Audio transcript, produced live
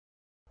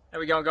There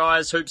we go,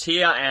 guys. Hoops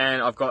here,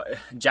 and I've got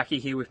Jackie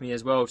here with me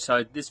as well.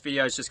 So this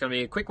video is just going to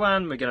be a quick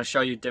one. We're going to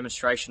show you a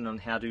demonstration on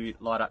how to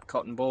light up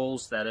cotton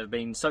balls that have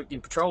been soaked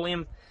in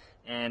petroleum,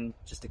 and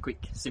just a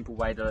quick, simple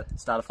way to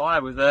start a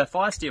fire with a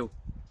fire steel.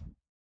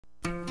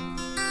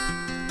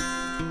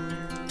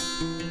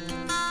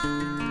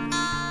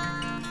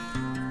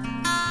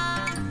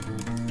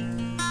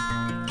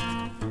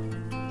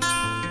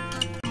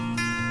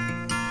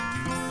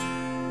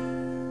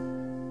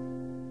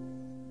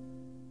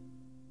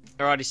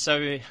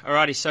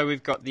 Alrighty, so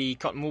we've got the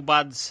cotton wool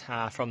buds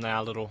from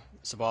our little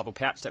survival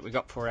pouch that we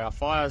got for our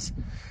fires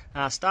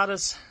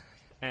starters,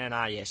 and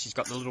yeah, she's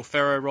got the little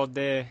ferro rod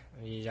there,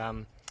 the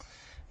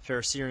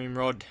ferrocerium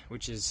rod,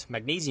 which is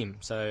magnesium.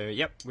 So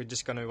yep, we're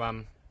just going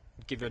to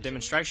give you a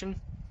demonstration.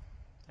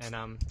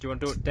 And do you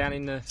want to do it down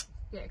in the?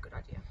 Yeah, good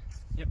idea.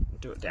 Yep,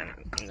 do it down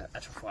in the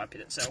actual fire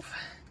pit itself.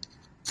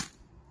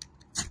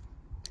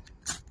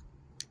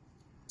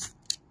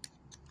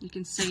 You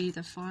can see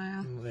the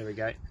fire. Oh, there we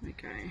go.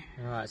 Okay.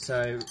 Alright,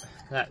 so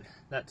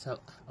that's a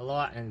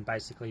light, and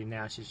basically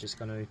now she's just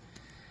going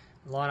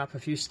to line up a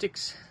few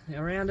sticks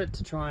around it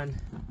to try and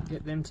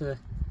get them to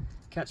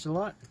catch the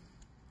light.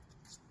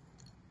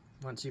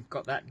 Once you've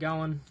got that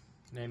going,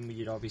 then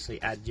you'd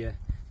obviously add your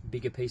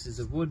bigger pieces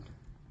of wood.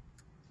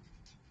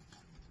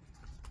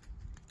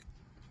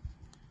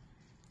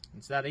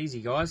 It's that easy,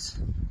 guys.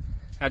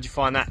 How'd you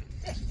find that?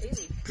 Yeah,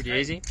 easy. Pretty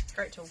easy?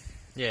 Great tool.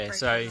 Yeah, Great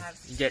so tool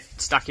you get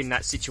stuck in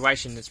that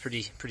situation, it's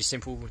pretty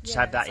simple. Just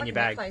have that in your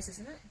bag. Necklace,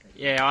 isn't it?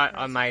 Yeah,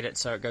 I made it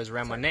so it goes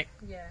around my neck.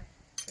 Yeah,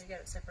 so you get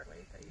it separately,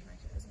 but you make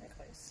it as a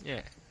necklace.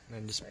 Yeah, and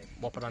then just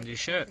whop it under your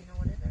shirt. Or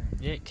whatever.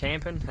 Yeah,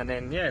 camping, and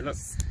then yeah, look,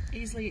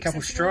 Easily a couple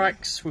accessible.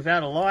 strikes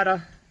without a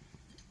lighter.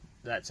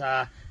 That's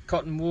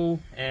cotton wool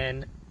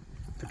and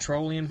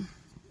petroleum,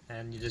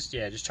 and you just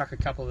chuck a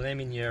couple of them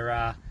in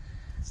your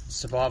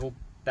survival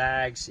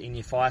bags in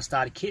your fire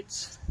starter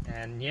kits,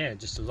 and yeah,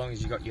 just as long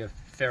as you got your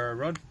ferro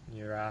rod,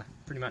 you're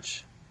pretty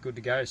much good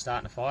to go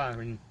starting a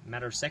fire in a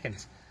matter of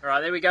seconds.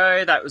 Alright, there we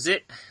go, that was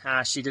it.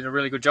 She did a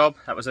really good job.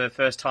 That was her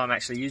first time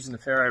actually using the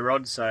ferro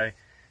rod, so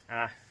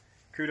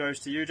kudos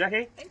to you,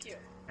 Jackie. Thank you.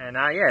 And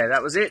yeah,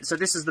 that was it. So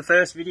this is the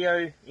first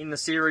video in the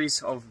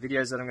series of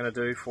videos that I'm going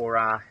to do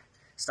for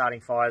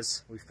starting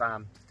fires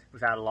without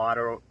a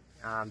lighter, or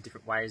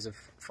different ways of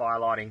fire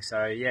lighting.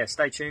 So yeah,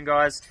 stay tuned,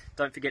 guys.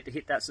 Don't forget to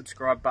hit that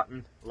subscribe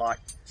button, like,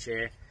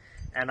 share,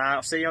 and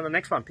I'll see you on the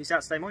next one. Peace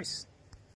out, stay moist.